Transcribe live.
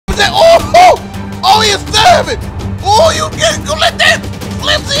that? Oh, oh, he's savage. Oh, you gonna let that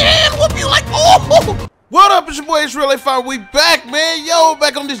flimsy hand whoop you like, oh. What up, it's your boy Israel A5. We back, man. Yo,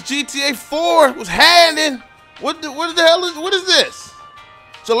 back on this GTA 4. What's happening? What the hell is this?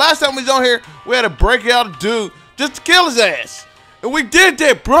 So last time we was on here, we had to break out a dude just to kill his ass. And we did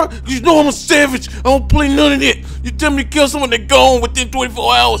that, bro. You know I'm a savage. I don't play none of that. You tell me to kill someone, they're gone within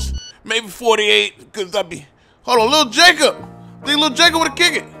 24 hours. Maybe 48, because I be... Hold on, Lil Jacob. I think Lil Jacob would have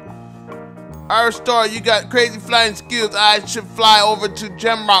kicked it. Irish Star, you got crazy flying skills. I should fly over to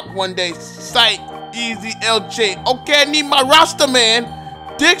Jamrock one day. Sight, easy, LJ. Okay, I need my roster, man.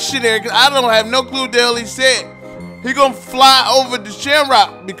 Dictionary, because I don't have no clue what the hell he said. He gonna fly over to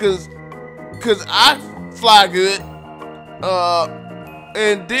Jamrock because I fly good.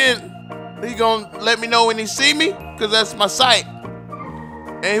 And then he gonna let me know when he see me, because that's my sight.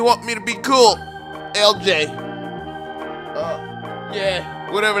 And he want me to be cool. LJ.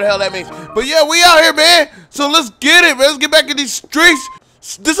 Yeah, whatever the hell that means. But yeah, we out here, man. So let's get it, man. Let's get back in these streets.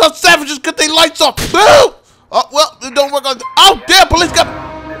 This how savages cut their lights off. Boom! Oh, well, it don't work on. Oh, damn, police got.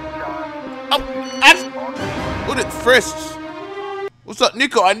 Oh, what is frisks? What's up,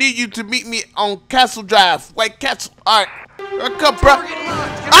 Nico? I need you to meet me on Castle Drive. White Castle. All right. Here I come, bro.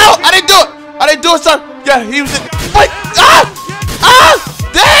 Oh, I didn't do it. I didn't do it, son. Yeah, he was in. Wait. Ah! Ah!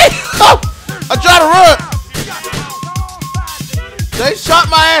 Dang! Oh, I tried to run. They shot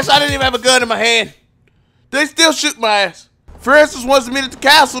my ass. I didn't even have a gun in my hand. They still shoot my ass. Francis wants to meet at the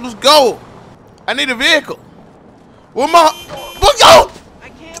castle. Let's go. I need a vehicle. Where my... Oh!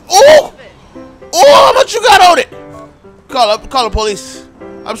 Oh! Oh, how much you got on it? Call the police.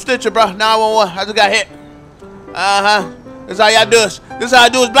 I'm snitching, bro. 911. I just got hit. Uh-huh. This how y'all do us. This is how I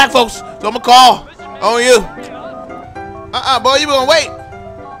do us black folks. So I'm gonna call on you. Boy, you gonna wait.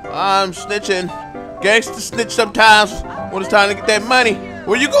 I'm snitching. Gangsta snitch sometimes when it's time to get that money.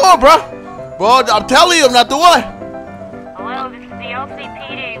 Where you going, bro? Boy, I'm telling you, I'm not the one. Hello, this is the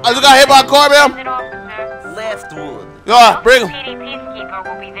LCPD. I just got hit by a car, man. Leftwood. Yeah, bring him. LCPD peacekeeper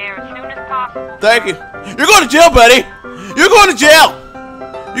will be there as soon as possible. Thank you. You're going to jail, buddy. You're going to jail.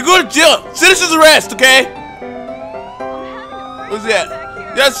 You're going to jail. Citizen's arrest, okay? What's that?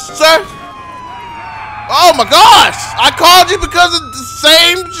 Yes, sir. Oh my gosh! I called you because of the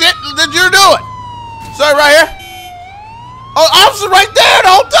same shit that you're doing. Sir, right here. Oh, officer right there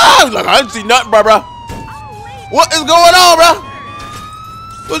the whole time. Look, I didn't see nothing, bro. What is going on, bro?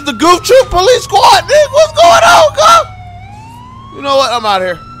 What's the Goof Troop Police Squad? What's going on, cop? You know what? I'm out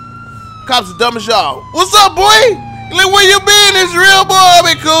here. Cops are dumb as y'all. What's up, boy? Like, where you been? It's real, boy. I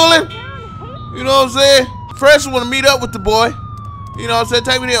been coolin'. You know what I'm saying? Fresh want to meet up with the boy. You know what I'm saying?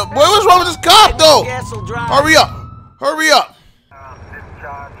 Take me there. Boy, what's wrong with this cop, though? Hurry up. Hurry up.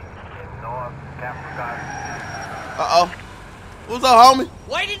 Uh-oh. What's up, homie?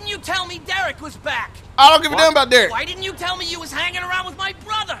 Why didn't you tell me Derek was back? I don't give a damn about Derek. Why didn't you tell me you was hanging around with my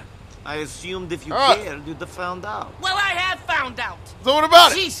brother? I assumed if you cared, you'd have found out. Well, I have found out. So what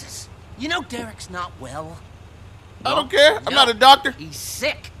about it? Jesus. You know Derek's not well. I don't care. I'm not a doctor. He's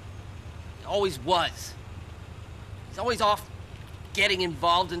sick. He always was. He's always off getting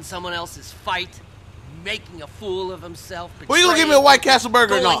involved in someone else's fight, making a fool of himself. Well, you gonna give me a White Castle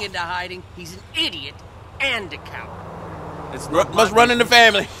burger or not? Going into hiding. He's an idiot and a coward. Must run in the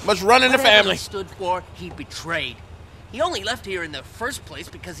family. Must run in the family. Whatever he stood for, he betrayed. He only left here in the first place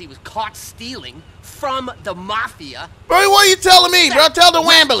because he was caught stealing from the mafia. Bro, what are you telling me, bro? Tell the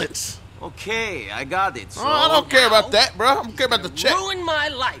ambulance. Okay, I got it. So I don't care about that, bro. I don't care about the check. Ruined my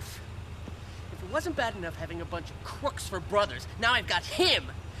life. If it wasn't bad enough having a bunch of crooks for brothers, now I've got him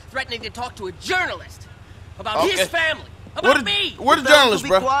threatening to talk to a journalist about his family, about me. Where the journalist,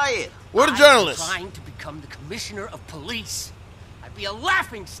 bro? Quiet. Where the journalist? I'm trying to become the commissioner of police. I'd be a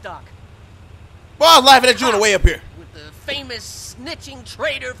laughingstock. Well, I was laughing at you on the way up here. With the famous snitching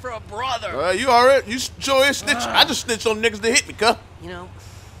traitor for a brother. You alright? You sure is snitching. I just snitched on niggas that hit me, cuh. You know,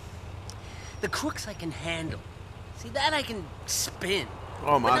 the crooks I can handle. See, that I can spin.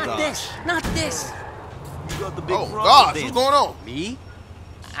 Oh my God. Not this. Not this. You got the big gosh, what's going on? Me?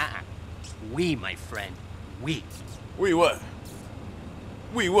 We, my friend. We. We what?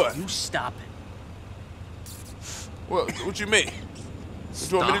 We what? You stop it. What you mean?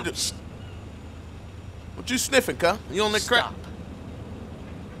 What you want me to do? What you sniffing, cuh? You on that crap? Stop.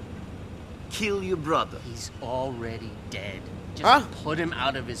 Kill your brother. He's already dead. Just put him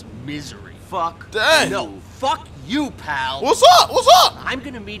out of his misery. Fuck. Dang. No, fuck you, pal. What's up? What's up? I'm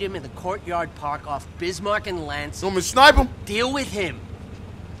gonna meet him in the Courtyard Park off Bismarck and Lance. You want me to snipe him? Deal with him.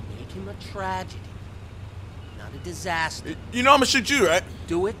 Make him a tragedy, not a disaster. You know I'm gonna shoot you, right?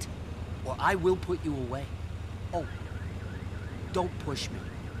 Do it, or I will put you away. Oh, don't push me.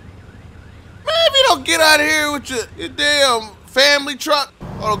 don't get out of here with your damn family truck.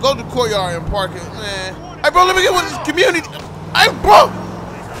 Oh, go to the courtyard and park it, man. Hey, bro, let me get with this community. Hey, bro.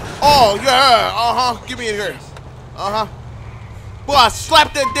 Oh, yeah, get me in here. Boy, I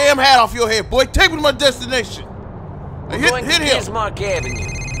slapped that damn hat off your head, boy. Take me to my destination. Hey, hit him. Bismarck Avenue.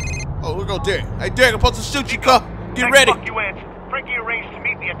 Oh, here go Derek. Hey, Derek, I'm supposed to shoot you, cuh. Get ready. Fuck you, answered. Frankie arranged to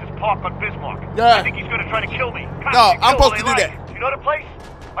meet me at this park on Bismarck. Yeah. I think he's gonna try to kill me. No, I'm supposed to do that. You know the place?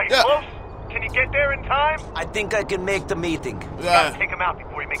 Are you Yeah. close? Can you get there in time? I think I can make the meeting. Yeah. Gotta take him out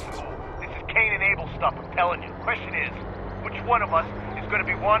before he makes a move. This is Cain and Abel stuff, I'm telling you. Question is, which one of us is gonna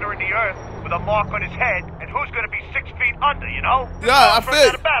be wandering the earth with a mark on his head, and who's gonna be 6 feet under, you know? Yeah, I Running feel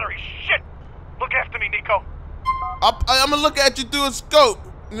out of battery. Shit! Look after me, Nico. I'm gonna look at you through a scope,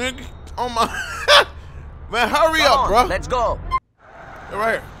 nigga. Oh my. Man, hurry up, bro. Let's go.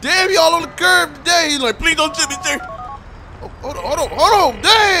 Right here. Damn, y'all on the curb today. He's like, please don't shoot me, sir. Oh, hold on.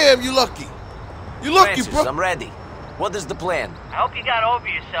 Damn, you lucky. You lucky, Francis, bro. I'm ready. What is the plan? I hope you got over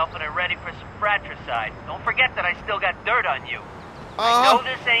yourself and are ready for some fratricide. Don't forget that I still got dirt on you. I know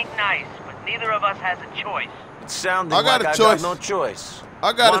this ain't nice, but neither of us has a choice. It sounded I got like a choice. I got no choice.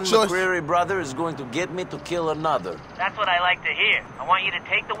 I got One a choice. McCreary brother is going to get me to kill another. That's what I like to hear. I want you to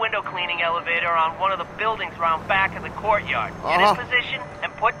take the window cleaning elevator on one of the buildings around back of the courtyard. Get in position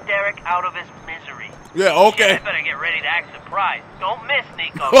and put Derek out of his misery. Yeah, okay. Shit, I better get ready to act surprised. Don't miss,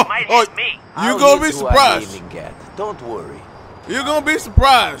 Nico. You might hit me. You gonna be surprised. Don't worry. You're gonna be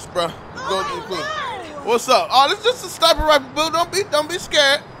surprised, bro. What's up? Oh, this is just a sniper rifle, boo. Don't be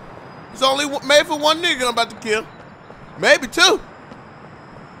scared. It's only made for one nigga I'm about to kill. Maybe two.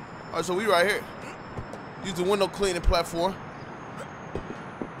 All right, so we right here. Use the window cleaning platform.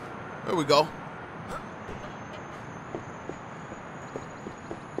 There we go.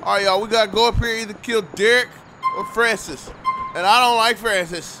 All right, y'all, we gotta go up here, either kill Derek or Francis. And I don't like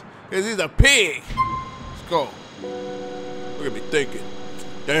Francis, because he's a pig. Let's go. Look at me thinking.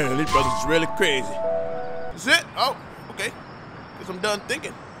 Damn, these brothers is really crazy. That's it? Oh, okay. Guess I'm done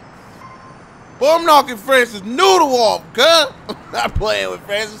thinking. Boy, I'm knocking Francis noodle off, cuz. I'm not playing with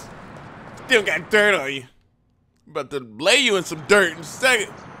Francis. Still got dirt on you. I'm about to lay you in some dirt in a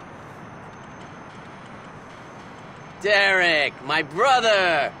second. Derek, my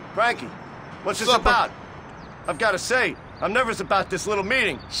brother. Frankie, what's this What's up, about? I've got to say, I'm nervous about this little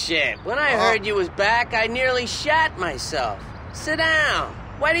meeting. Shit, when I heard you was back, I nearly shat myself. Sit down.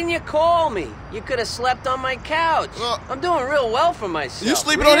 Why didn't you call me? You could have slept on my couch. I'm doing real well for myself. You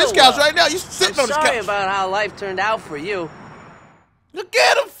sleeping on this couch right now? You sitting on this couch. Sorry about how life turned out for you. Look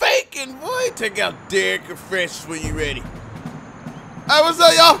at him faking, boy. Take out Derek and Francis when you ready. Hey, what's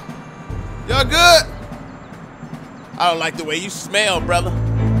up, y'all? Y'all good? I don't like the way you smell, brother.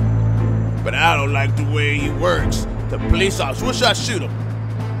 But I don't like the way he works. The police officer. What should I shoot him?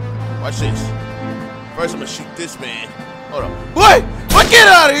 Watch this. First, I'm gonna shoot this man. Hold on. Boy, get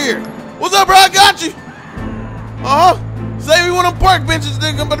out of here. What's up, bro? I got you. Save me one of them park benches,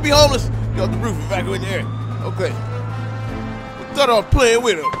 nigga. I'm about to be homeless. Get off the roof, evacuate the area. Okay. I thought I was playing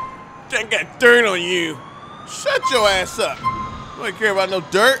with him. Dang, got dirt on you. Shut your ass up. You don't care about no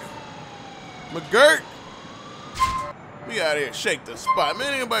dirt. McGirt. We out here. Shake the spot.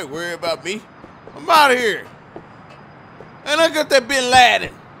 Man, ain't nobody worry about me. I'm out of here. And I got that Bin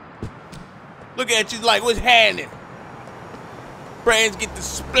Laden. Look at you like what's happening. Brains get the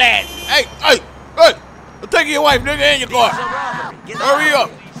splat. Hey. I'm taking your wife, nigga, and your car. Hurry up.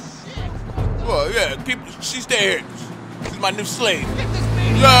 Well, yeah, she stay here. She's my new slave.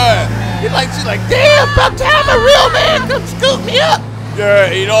 Yeah. She's like, damn, about time a real man come scoop me up.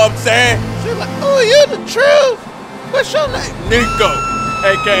 Yeah, you know what I'm saying? She's like, oh, you're the truth. What's your name? Nico,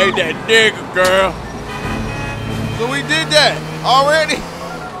 a.k.a. that nigga, girl. So we did that already.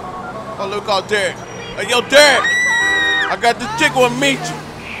 Oh, look, call Derek. Hey, yo, Derek. I got this chick wanna meet you.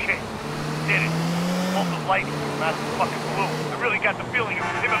 Shit, did it. All the lighting from that fucking blue. I really got the feeling it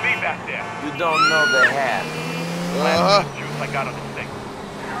was him and me back there. You don't know the hat. Last bit of juice I got on this thing.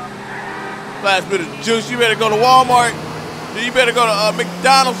 Last bit of juice. You better go to Walmart. You better go to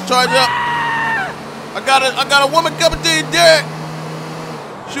McDonald's. Charge up. I got a woman coming to you, Derek.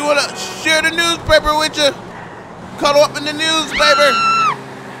 She wanna share the newspaper with you. Cuddle up in the newspaper.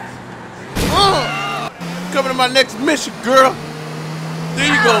 Coming to my next mission, girl. Then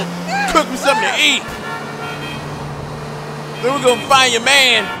you gonna cook me something to eat. Then we're gonna find your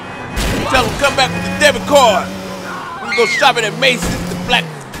man. Tell him come back with the debit card. We're gonna go shopping at Macy's. The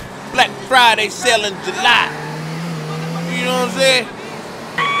Black Friday sale in July. You know what I'm saying?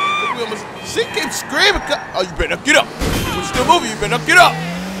 She keeps screaming. Oh, you better get up. We're still moving. You better get up.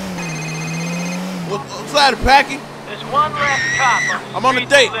 What's that, Packy? There's one less cop on the I'm on a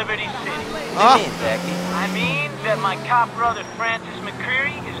streets date. of Liberty City. What do you mean, Becky? I mean that my cop brother Francis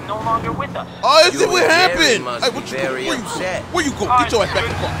McCreary is no longer with us. Oh, is it You what and Jerry happened? must Hey, be what you very Where you upset. go? Where you go? Get your ass back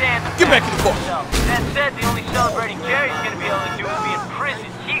in the car. Get back in the car. That said, the only celebrating Jerry's gonna be able to do is be in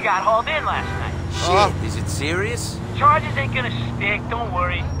prison. He got hauled in last night. Shit, is it serious? Charges ain't gonna stick, don't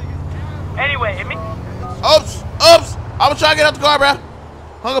worry. Anyway, it means... Oops, oops. I was trying to get out the car, bro.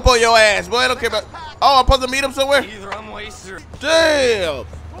 Hung up on your ass, boy. I don't care about. Oh, I'm supposed to meet him somewhere? Damn.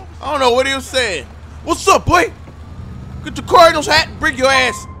 I don't know what he was saying. What's up, boy? Get your Cardinals hat and bring your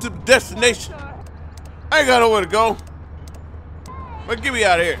ass to the destination. I ain't got nowhere to go. But get me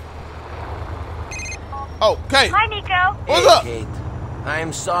out of here. Okay. Hi, Nico. What's up? Kate, I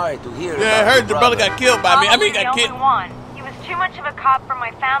am sorry to hear Yeah, I about heard your the brother got killed by me. I mean, Probably got the killed. only one. He was too much of a cop for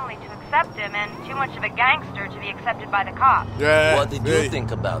my family to accept him, and too much of a gangster to be accepted by the cops. Yeah. What did you think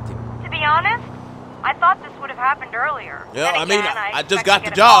about him? To be honest, I thought this would have happened earlier. Yeah, Then I mean, again, I just expect got to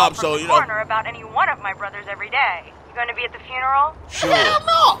the get a call job, from so, the you know. coroner about any one of my brothers every day. You going to be at the funeral? Sure. Hell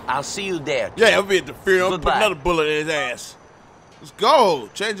no. I'll see you there. Yeah, I'll be at the funeral. I'll put Goodbye. another bullet in his ass. Let's go.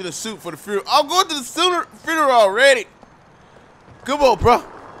 Changing the suit for the funeral. I'm going to the funeral already. Come on, bro.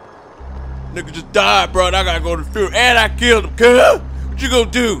 Nigga just died, bro. And I gotta go to the funeral. And I killed him, cuz. What you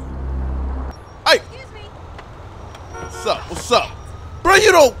gonna do? Hey. Excuse me. What's up? What's up? Bro,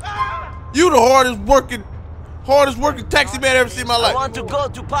 you the hardest working taxi man I ever seen in my I life. want to go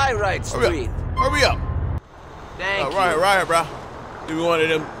to Pyrite Street. Hurry up. Thank you. Right, bro. Give me one of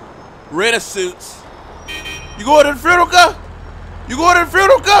them red suits. You going to the funeral, cuz? You going to the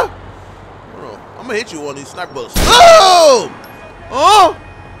funeral, cuz? Hold on. I'm gonna hit you with one of these sniper bullets. Oh! Oh!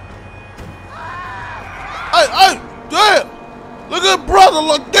 Hey, damn! Look at brother,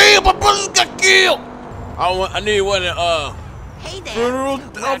 look, damn, my brother just got killed! I need one of Hey there. funeral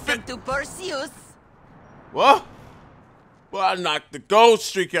Welcome outfit. to Perseus. What? Well, I knocked the gold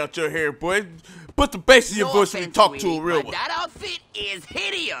streak out your hair, boy. Put the bass in your No voice when you offense, talk to sweetie, a real but one. that outfit is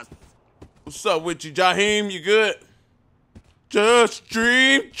hideous. What's up with you, Jaheim? You good? Just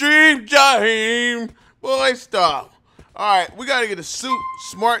dream, Jaheim. Boy, stop. All right, we gotta get a suit,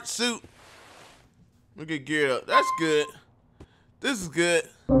 smart suit. We get geared up. That's good. This is good.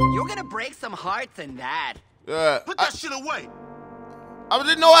 You're gonna break some hearts in that. Put that shit away. I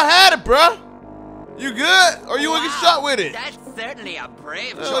didn't know I had it, bruh. You good? Or you wanna get shot with it? That's certainly a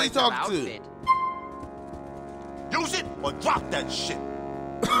brave What are you choice of talking to? outfit. Use it or drop that shit.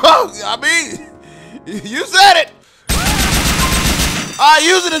 I mean, you said it. I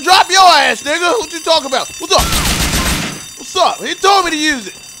use it to drop your ass, nigga. What you talking about? What's up? What's up? He told me to use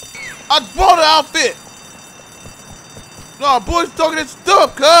it. I bought an outfit. No, boy's talking that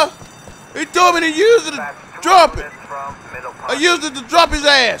stuff, cuz. He told me to use it to drop it. I used it to drop his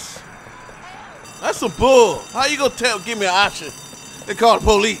ass. That's some bull. How you gonna give me an option? They call the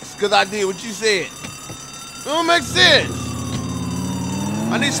police because I did what you said. It don't make sense.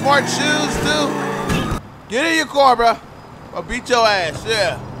 I need smart shoes too. Get in your car, bro. I'll beat your ass,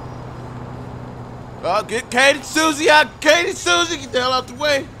 yeah. Get Katie, Susie out. Katie, Susie, get the hell out the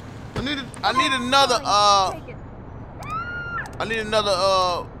way. I need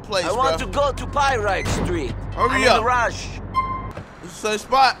another place, I want bro. to go to Pyrite Street. Hurry I'm in up. a rush. It's the same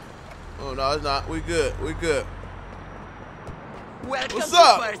spot. Oh no, it's not. We good. We good. Welcome What's to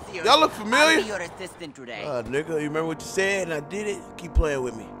up? Perseus. Y'all look I'll familiar? be your assistant today. Nigga, you remember what you said and I did it? Keep playing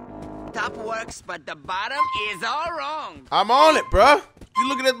with me. Top works, but the bottom is all wrong. I'm on it, bruh. You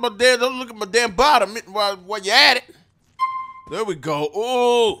looking at my damn, don't look at my damn bottom while you at it. There we go.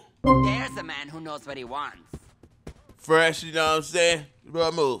 Ooh. There's a man who knows what he wants. Fresh, you know what I'm saying?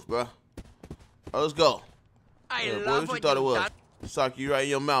 Bro, move, bro. Oh, let's go. I Yeah, boy, love what you thought it was? done. Sock you right in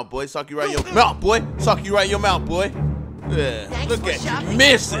your mouth, boy. Sock you right in your mouth, boy. Sock you right in your mouth, boy. Yeah, Thanks look for at shopping you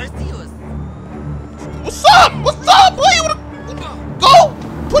missing. at Perseus. What's up? What's up, boy? You wanna go?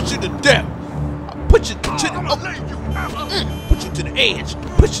 Put you to death. I'll put you to the put you to the edge.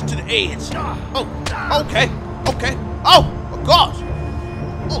 Put you to the edge. Oh, okay, okay. Oh, my gosh.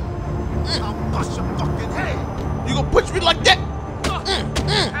 Oh, I'll bust your fucking head. you gonna push me like that?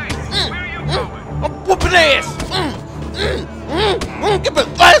 Where are you going? I'm whooping ass. Get my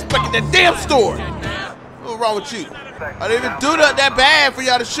ass back in that damn store. What's wrong with you? I didn't even do that bad for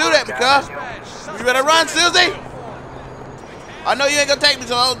y'all to shoot at me, cuz. You better run, Susie. I know you ain't gonna take me,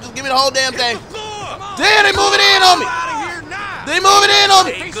 so just give me the whole damn thing. Damn, they moving in on me. They moving in on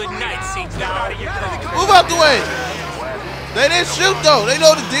me. Good night, seatbelt. Move out the way. They didn't shoot though. They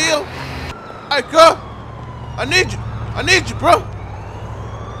know the deal. Hey, cuz. I need you. I need you, bro.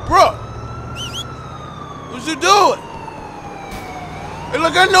 Bro. What you doing? Hey,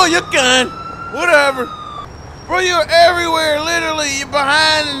 look, I know your gun. Whatever. Bro, you're everywhere, literally. You're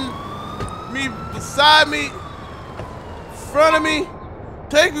behind me, beside me, in front of me.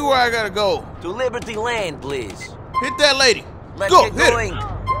 Take me where I gotta go. To Liberty Lane, please. Hit that lady. Let's Go, get hit going.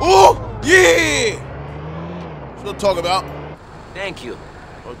 her. Oh, yeah. That's what I'm talking about. Thank you.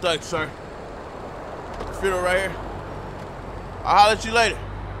 Oh, thanks, sir. Funeral right here. I'll holler at you later.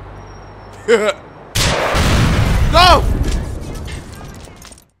 Go!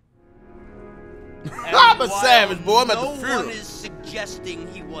 I'm a savage, boy. I'm at the funeral. No one is suggesting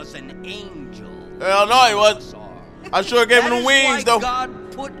he was an angel. Hell no, he wasn't. I sure gave him the wings, though.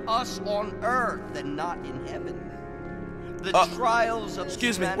 God put us on earth and not in heaven. The trials of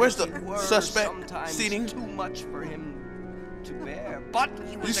excuse me, where's the humanity were suspect sometimes seating? too much for him to bear. But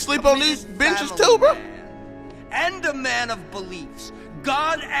he was You a sleep on these committed benches family too, bro? man and a man of beliefs.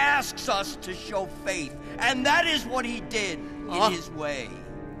 God asks us to show faith, and that is what he did in his way.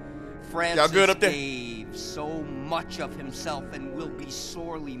 Francis good up there? gave so much of himself and will be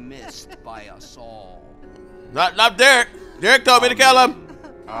sorely missed by us all. Not Derek. Derek told me to kill him.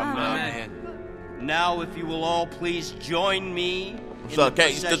 Amen. Now, if you will all please join me. So,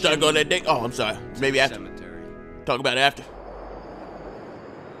 okay, you still trying to go on that date? Oh, I'm sorry. Maybe after. Cemetery. Talk about it after.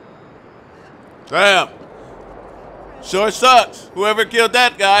 Damn. Sure sucks. Whoever killed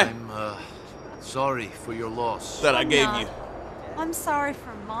that guy I'm sorry for your loss. that I gave you. I'm sorry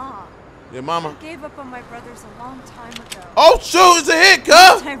for Mom. Your mama. I gave up on my brothers a long time ago. Oh, shoot, it's a hit, cuz.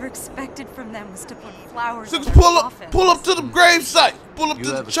 All I ever expected from them was to put flowers So on their coffins. pull up to the grave site. Pull up You to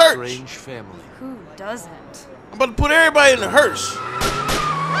the have a church. strange family. Who doesn't? I'm about to put everybody in the hearse.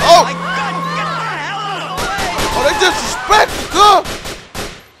 Oh! Oh, they disrespectful, cuz.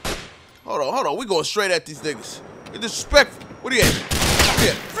 Hold on. We going straight at these niggas. They disrespectful. What are you at?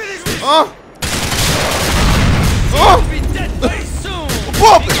 Huh?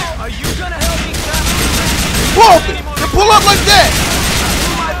 Bump it! Are you gonna help me stop? Bump it! Then pull up like that!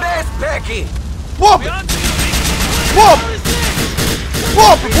 Do my best, Becky. Bump it! Bump it!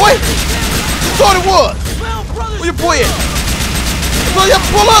 Bump it, boy! You thought it was! Where your boy at? So you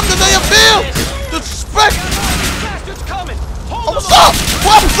pull up, cause they feel disrespect! Oh, what's up?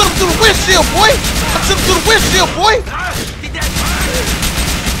 Boy, I'm sending him through the windshield, boy! I'm sending him through the windshield, boy!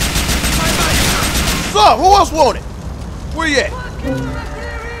 What's up? Who else want it? Where you at?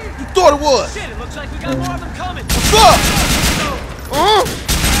 You thought it was? Shit, it looks like we got more of them coming. What's up? Oh!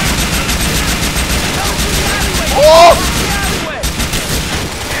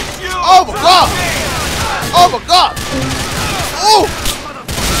 Oh my God! Oh my God! Oh!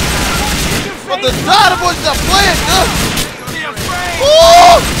 But the side of us that playing good.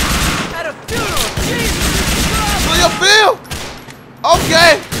 Oh! So you feel?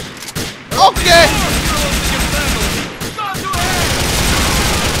 Okay. Okay.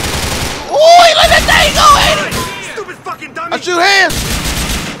 Oh, he let that thing go, ain't it? Stupid fucking dummy! I shoot hands.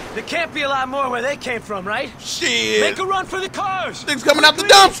 There can't be a lot more where they came from, right? Shit. Make a run for the cars. Things coming out the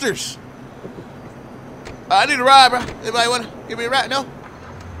dumpsters. I need a ride, bro. Anybody want to give me a ride? No?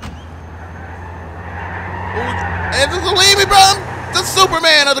 Hey, just leave me, bro. I'm the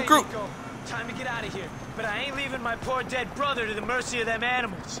Superman of the crew. Time to get out of here. But I ain't leaving my poor dead brother to the mercy of them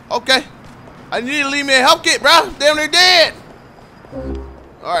animals. Okay. I need to leave me a help kit, bro. Damn, they're dead.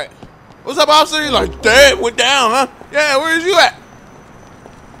 All right. What's up, officer? He's like, dead, went down, huh? Yeah, where's you at?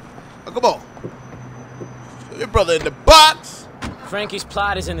 Oh, come on. Your brother in the box. Frankie's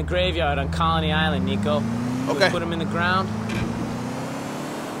plot is in the graveyard on Colony Island, Nico. Okay. Put him in the ground.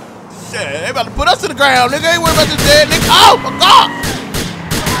 Shit, they about to put us in the ground, nigga. Ain't worried about this dead nigga. Oh, my God.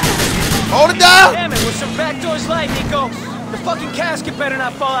 Hold it down. Damn it, with some back doors light, Nico. The fucking casket better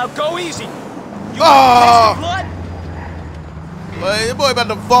not fall out. Go easy. You Oh. taste the blood? Well, this boy about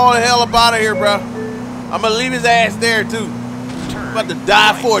to fall the hell up out of here, bro. I'm gonna leave his ass there, too. I'm about to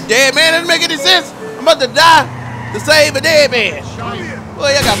die for a dead man. Doesn't make any sense. I'm about to die to save a dead man.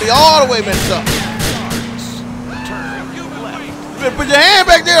 Boy, you got me all the way messed up. You better put your hand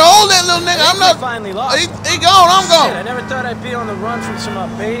back there. Hold that little nigga. I'm not. Finally lost. He gone. I'm Shit, I gone. never thought I'd be on the run from some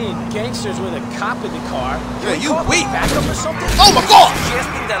Albanian gangsters with a cop in the car. Yeah, you weak. Backup or something? Oh, my God.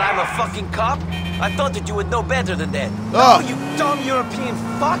 Suggesting that I'm a fucking cop? I thought that you would know better than that. Oh, you dumb European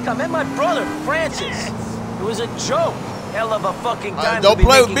fuck. I met my brother, Francis. It was a joke. Hell of a fucking time Don't to be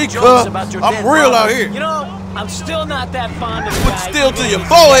play with me, making jokes cuz. about your I'm dead real out brother. here. You know, I'm still not that fond of the Put guy. steel even to if your he's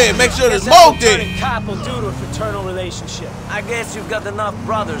forehead. dead. Make sure there's Guess that's more what dead. turning cop will do to a fraternal relationship. I guess you've got enough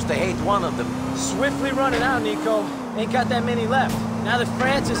brothers to hate one of them. Swiftly running out, Nico. Ain't got that many left. Now that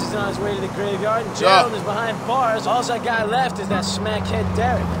Francis is on his way to the graveyard and Gerald is behind bars, all I got left is that smackhead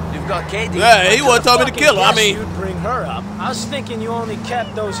Derek. You've got Katie. Yeah, he wouldn't tell me to kill her. I mean, you'd bring her up. I was thinking you only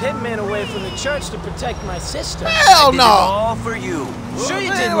kept those hitmen away from the church to protect my sister. Hell no! All for you. Sure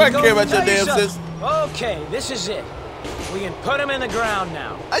you did. I don't care about your damn sister. Okay, this is it. We can put him in the ground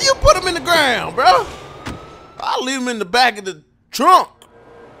now. How you put him in the ground, bro? I'll leave him in the back of the trunk.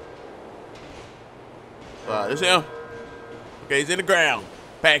 This him. Okay, he's in the ground.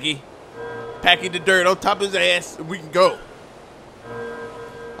 Packy the dirt on top of his ass, and we can go.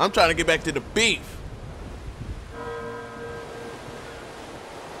 I'm trying to get back to the beef.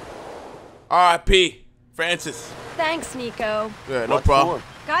 R.I.P. Francis. Thanks, Nico. Yeah, no problem.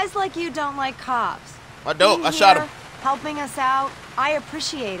 Guys like you don't like cops. I don't. Being I shot here, him. Helping us out, I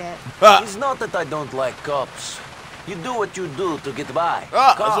appreciate it. It's not that I don't like cops. You do what you do to get by.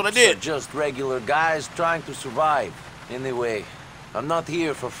 That's what I did. Are just regular guys trying to survive. Anyway, I'm not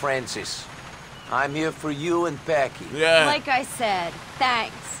here for Francis. I'm here for you and Packy. Yeah. Like I said,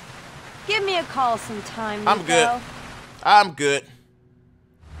 thanks. Give me a call sometime, Nico. I'm good. I'm good.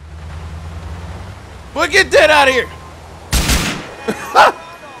 Boy, get that out of here.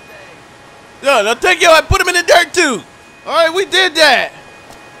 Yo, now take your, I put him in the dirt too. All right, we did that.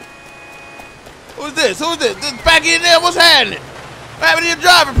 Who's this? Who's this? This Packy in there? What's happening? What happened to your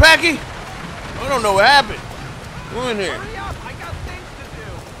driver, Packy? I don't know what happened. Go in here. Hurry up, I got things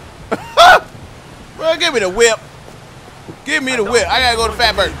to do. Bro, give me the whip. Give me the whip. I gotta go to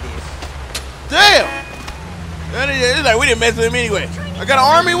Fatburger. Damn. It's like we didn't mess with him anyway. I got an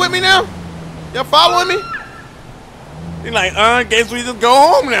army with me now? Y'all following me? He's like, guess we just go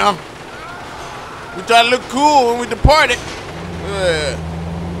home now. We try to look cool when we departed. Yeah.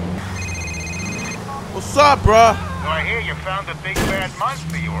 What's up, bro? So I hear you found the big bad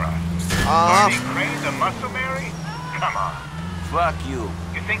monster you were on. Barney Crane, the muscle Mary? Come on. Fuck you.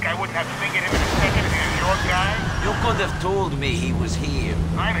 You think I wouldn't have fingered him in a second if he was your guy? You could have told me he was here.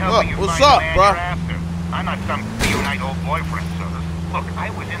 I'm helping you what's find up, the man bro? you're after. I'm not some feel-night old boyfriend service. Look,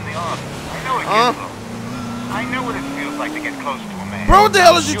 I was in the office. I know it gets close. I know what it feels like to get close to a man. Bro, what the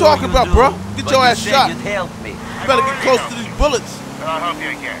hell is you talking about, bro? Get your ass shot. You'd help me. You better get close to these bullets. Then I'll help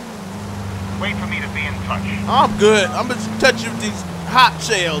you again. Wait for me to be in touch. I'm good. I'm just touching these hot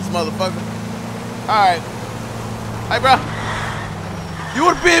shells, motherfucker. All right. Hey, bro. You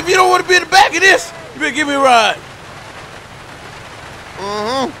want to be? If you don't want to be in the back of this, you better give me a ride.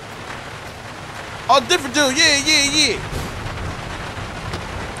 Oh, different dude. Yeah.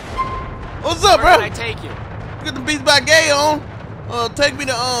 What's up, bro? Where can I take you? You got the Beats by Gay on. Take me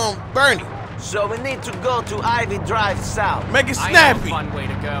to Bernie. So we need to go to Ivy Drive South. Make it I snappy. know a fun way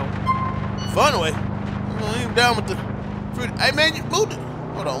to go. Fun way. I ain't down with the fruit. Hey man, you moved it.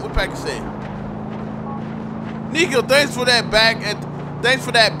 Hold on, what Packy saying? Nico, thanks for that back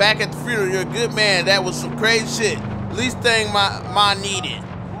at the funeral. You're a good man. That was some crazy shit. Least thing my needed.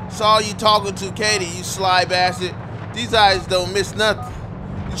 Saw you talking to Katie, you sly bastard. These eyes don't miss nothing.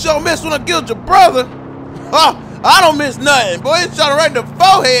 You sure miss when I killed your brother. Huh? I don't miss nothing. Boy, it's shot right in the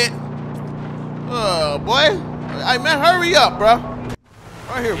forehead. Oh boy. Hey man, hurry up, bro.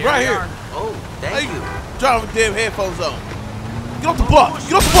 Right here. Oh, thank you. Drop the damn headphones on. Get off the block.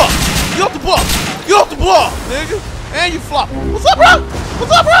 Get off the block. Get off the block. Get off the block, nigga. And you flop. What's up, bro?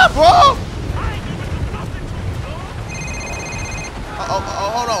 What's up, bro?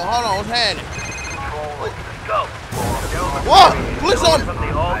 Hold on. What's happening? Go. What? Police on me. From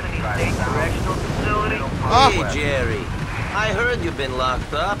the Albany State Correctional Facility. Hey, Jerry. I heard you've been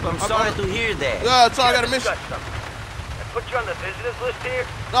locked up. I'm sorry to hear that. Yeah, sorry, I got a mission. I put you on the visitors list here.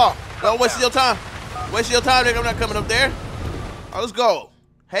 No, don't waste your time. Waste your time, nigga. I'm not coming up there. All right, let's go.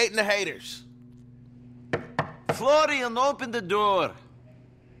 Hating the haters. Florian, open the door.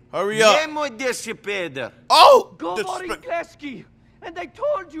 Hurry up. Oh! Gleski, and I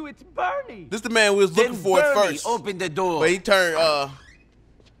told you it's Bernie. This the man we was looking for at Bernie, first. open the door. But he turned,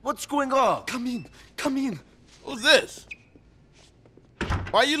 What's going on? Come in. Who's this?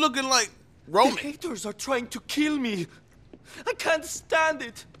 Why you looking like Roman? The haters are trying to kill me. I can't stand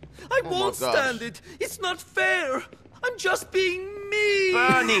it. I won't stand it. It's not fair. I'm just being me.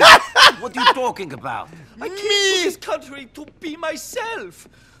 Bernie, what are you talking about? I came to this country to be myself.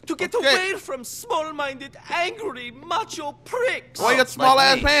 To get away from small-minded, angry, macho pricks. Why you got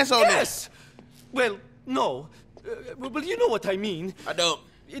small-ass pants on Yes. Well, no. Well, you know what I mean. I don't.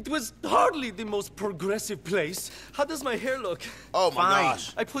 It was hardly the most progressive place. How does my hair look? Oh my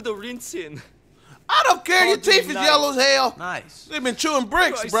gosh. I put a rinse in. I don't care. Your teeth is yellow as hell. Nice. They've been chewing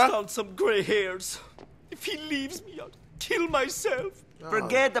bricks, I bro. found some gray hairs. If he leaves me, I'll kill myself.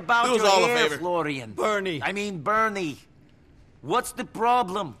 Forget about Do us your all a hair, favor. Florian. Bernie. I mean Bernie. What's the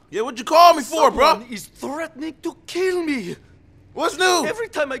problem? Yeah, what'd you call me for, bro? Someone is threatening to kill me. What's new? Every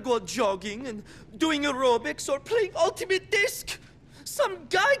time I go out jogging and doing aerobics or playing Ultimate Disc, some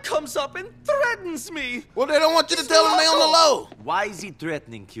guy comes up and threatens me. Well, they don't want you to tell them they on the low. Why is he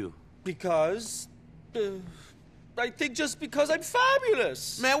threatening you? Because, I think just because I'm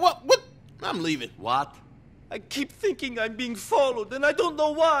fabulous. Man, what? I'm leaving. What? I keep thinking I'm being followed and I don't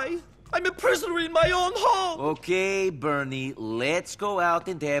know why. I'm a prisoner in my own home. Okay, Bernie, let's go out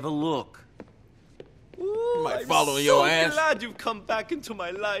and have a look. Ooh, might follow your ass. I'm so glad you've come back into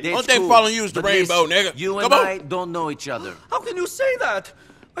my life. Only thing following you is the rainbow, nigga. You and Come on. I don't know each other. How can you say that?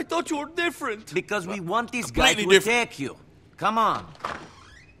 I thought you were different. Because we want this guy to attack you. Come on.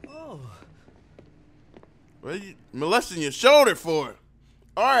 Oh. Well, you molesting your shoulder for it.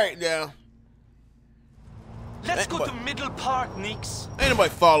 All right, now. Let's go to Middle Park, Nix. Ain't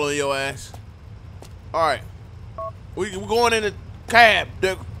nobody following your ass. All right. We're going in the cab,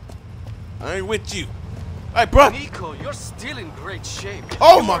 nigga. I ain't with you. Hey, bro. Nico, you're still in great shape.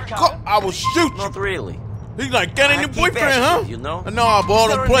 Oh, my God. I will shoot you. Not really. He's like, get in your boyfriend, huh? You know? No, boy,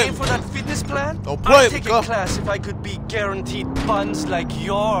 don't play. Is there a name for that fitness plan? Don't play I'd take a class if I could be guaranteed buns like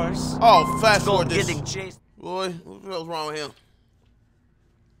yours. Oh, fast forward this. Getting chased. Boy, what the hell's wrong with him?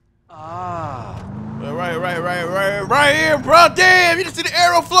 Ah. Right here, bro. Damn, you just see the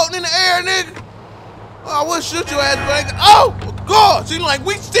arrow floating in the air, nigga. Oh, I would shoot your ass, but oh, God. See, like,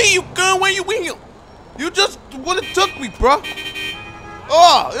 we see you, gun, where you with him. You just would have took me, bro.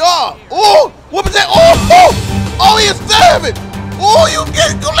 Oh, what was that? Oh, he is savage. Oh, you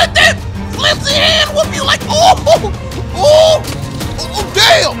gonna let that flimsy hand whoop you like,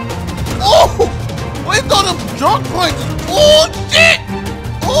 damn. Wait, throw them drunk punches. Oh, shit.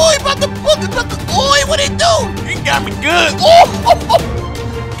 Oh, he about to what he do? He got me good.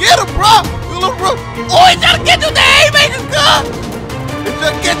 Get him, bro. Oh, he trying to get you the haymaker, gun. He's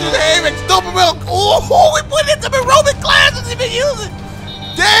trying to get you the haymaker. Stupid milk. Oh, we put in some aerobic classes he been using.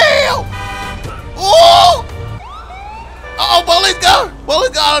 Damn. Oh. Uh-oh, bullet gun.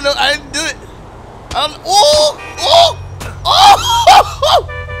 Bullet gun. I don't know. I didn't do it.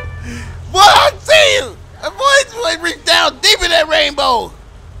 Boy, I see you. That boy reached down deep in that rainbow.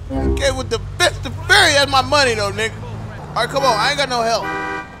 Okay, with the fist of fury, that's my money though, nigga. All right, come on. I ain't got no help,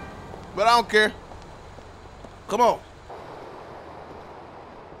 but I don't care. Come on.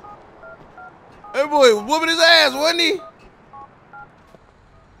 That boy was whooping his ass, wasn't he?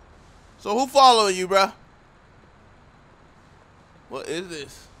 So who following you, bruh? What is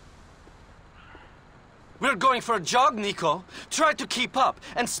this? We're going for a jog, Nico. Try to keep up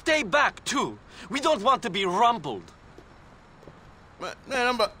and stay back too. We don't want to be rumbled. Man,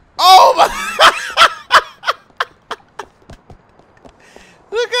 I'm about. Oh my!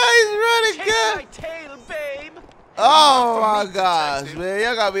 Look how he's running, Chase my tail, babe. Oh my gosh, man!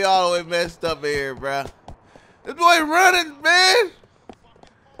 Y'all got me all the way messed up here, bruh. This boy running, man.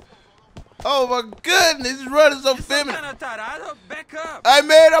 Oh my goodness, he's running so feminine. Back up. Hey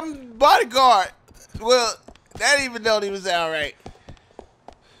man, I'm bodyguard. Well, that even don't even sound right.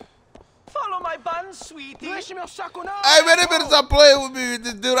 Follow my bun, sweetie. Hey man, they better stop playing with me,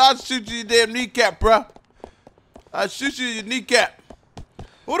 this dude. I'll shoot you in your damn kneecap, bruh. I'll shoot you in your kneecap.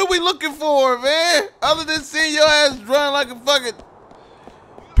 What are we looking for, man? Other than seeing your ass running like a fucking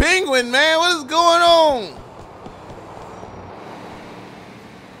penguin, man. What is going on?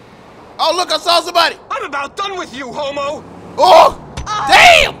 Oh, look, I saw somebody. I'm about done with you, homo. Oh,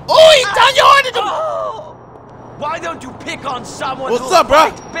 damn. Oh, he turned your heart into... Why don't you pick on someone What's up,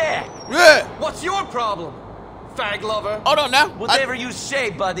 bro? back? Yeah. What's your problem, fag lover? Hold on now. Whatever you say,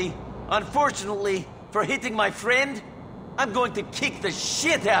 buddy. Unfortunately, for hitting my friend, I'm going to kick the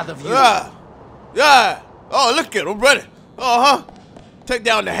shit out of you. Yeah. Oh, look at him, brother. Uh-huh. Take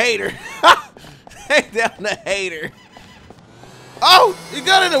down the hater. Take down the hater. Oh, he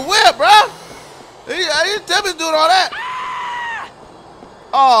got in the whip, bro. He didn't tell me to do all that.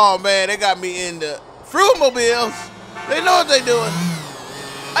 Oh, man, they got me in the fruitmobiles. They know what they doing.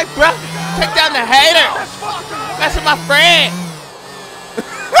 Hey, bro, take down the hater. That's my friend.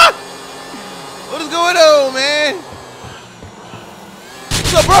 What is going on, man?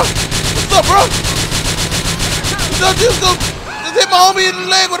 What's up, bro? What's up, bro? Just hit my homie in the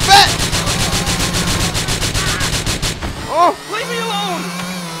leg with a bat. Oh, leave me alone!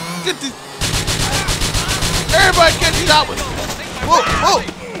 Get this. Everybody catch these out with.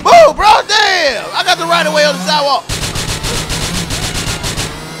 Whoa, bro, damn! I got the right of way on the sidewalk.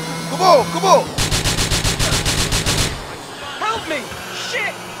 Come on. Help me!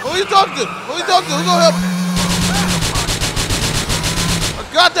 Shit! Who you talking to? Who's gonna help? I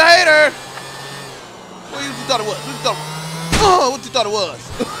got the hater. What you thought it was? Oh, what you thought it was?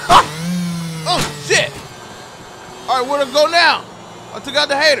 Oh, shit. All right, where to go now? I took out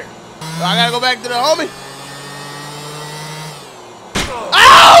the hater. I gotta go back to the homie.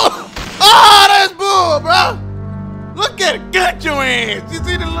 Ow! Oh, that's bull, bro. Look at it. Get your ass. You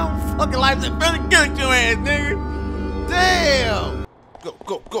see the little fucking lights that better get your ass, nigga. Damn. Go,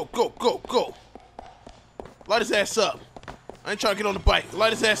 go, go, go, go, go. Light his ass up. I ain't trying to get on the bike.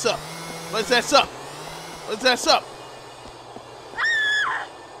 Light his ass up. Light his ass up. Light his ass up.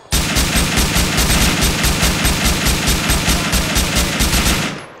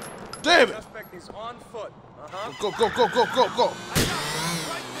 Damn it. Suspect is on foot. Go, go, go, go, go, go.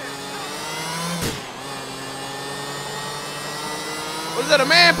 What is that, a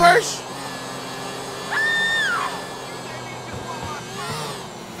man purse?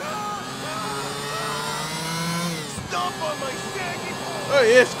 Stomp on my saggy. There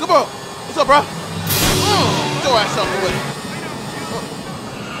he is. Come on. What's up, bro? Get your ass out the way.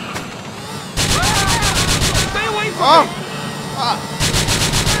 Stay away from me.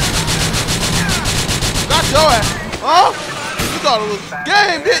 Got your ass. Huh? You thought it was a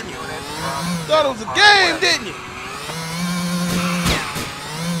game, didn't you? Thought it was a game, didn't you?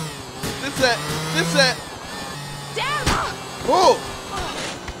 This that. Damn! Whoa.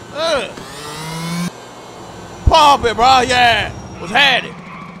 Pump it, bro. Yeah. Was had it.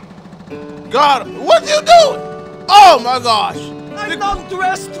 Got him. What you doing? Oh my gosh. I'm not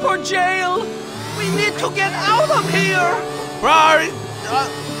dressed for jail. We need to get out of here. Bro,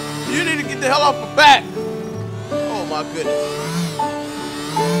 you need to get the hell off my back. Oh my goodness.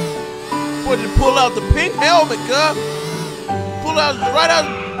 Boy, just pull out the pink helmet, cuz. Pull out right out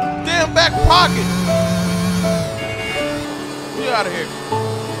of the damn back pocket. We out of here.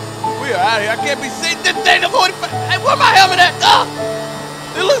 We are out of here. I can't be seen. This thing, the 45. Hey, where my helmet at?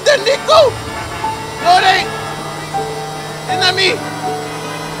 It looks that Nico. No, it ain't. Isn't that me?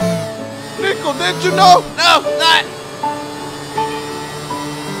 Nico, didn't you know? No, not.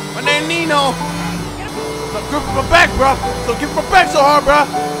 My name Nino. Stop gripping my back, bro. Don't grip my back so hard, bro.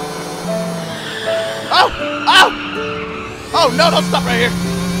 Oh, oh. Oh, no, don't stop right here.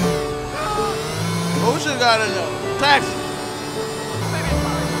 Oh, we should have got a taxi.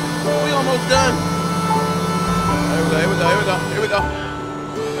 We almost done. Here we go, here we go, here we go, here we go.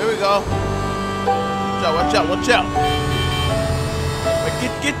 Here we go. Watch out, watch out, watch out. Wait,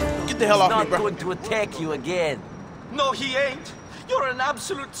 get the hell off me, bro. He's not going to attack you again. No, he ain't. You're an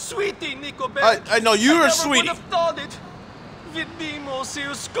absolute sweetie, Nico Bellic. I know you're a sweetie. I never would have thought it. Vidimo si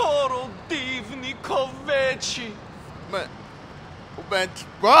skoro divni koveci. Man,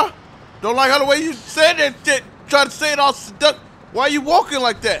 bro, don't like how the way you said that shit. Try to say it all seductive. Why are you walking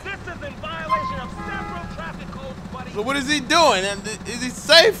like that? This is in violation of several traffic codes, buddy. So what is he doing? And is he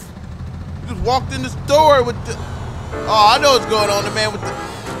safe? He just walked in the store with the... Oh, I know what's going on, the man with the...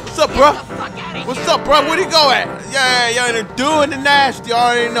 What's up, bro? What's up, bro? Where'd he go at? Yeah, y'all ain't doing the nasty. I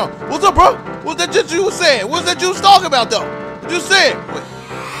already know. What's up, bro? What's that shit you was saying? What's that you was talking about, though? What you said? What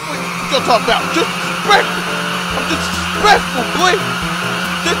you talking about? Disrespectful. I'm disrespectful, boy.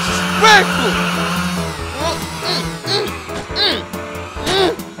 Disrespectful.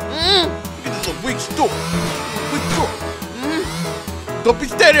 Look at this a weak store. Weak store. Don't be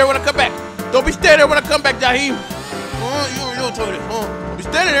standing there when I come back. Don't be standing there when I come back, Jaheim. You don't tell me this. Don't be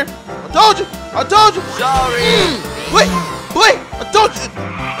standing there. I told you. I told you. Sorry. Wait. I told you.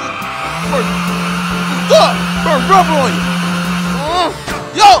 Stop. Burn rubber on you.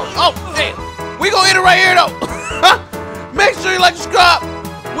 Yo. Oh, hey. We gonna end it right here, though. Make sure you like, subscribe.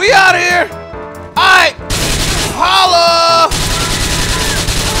 We out of here.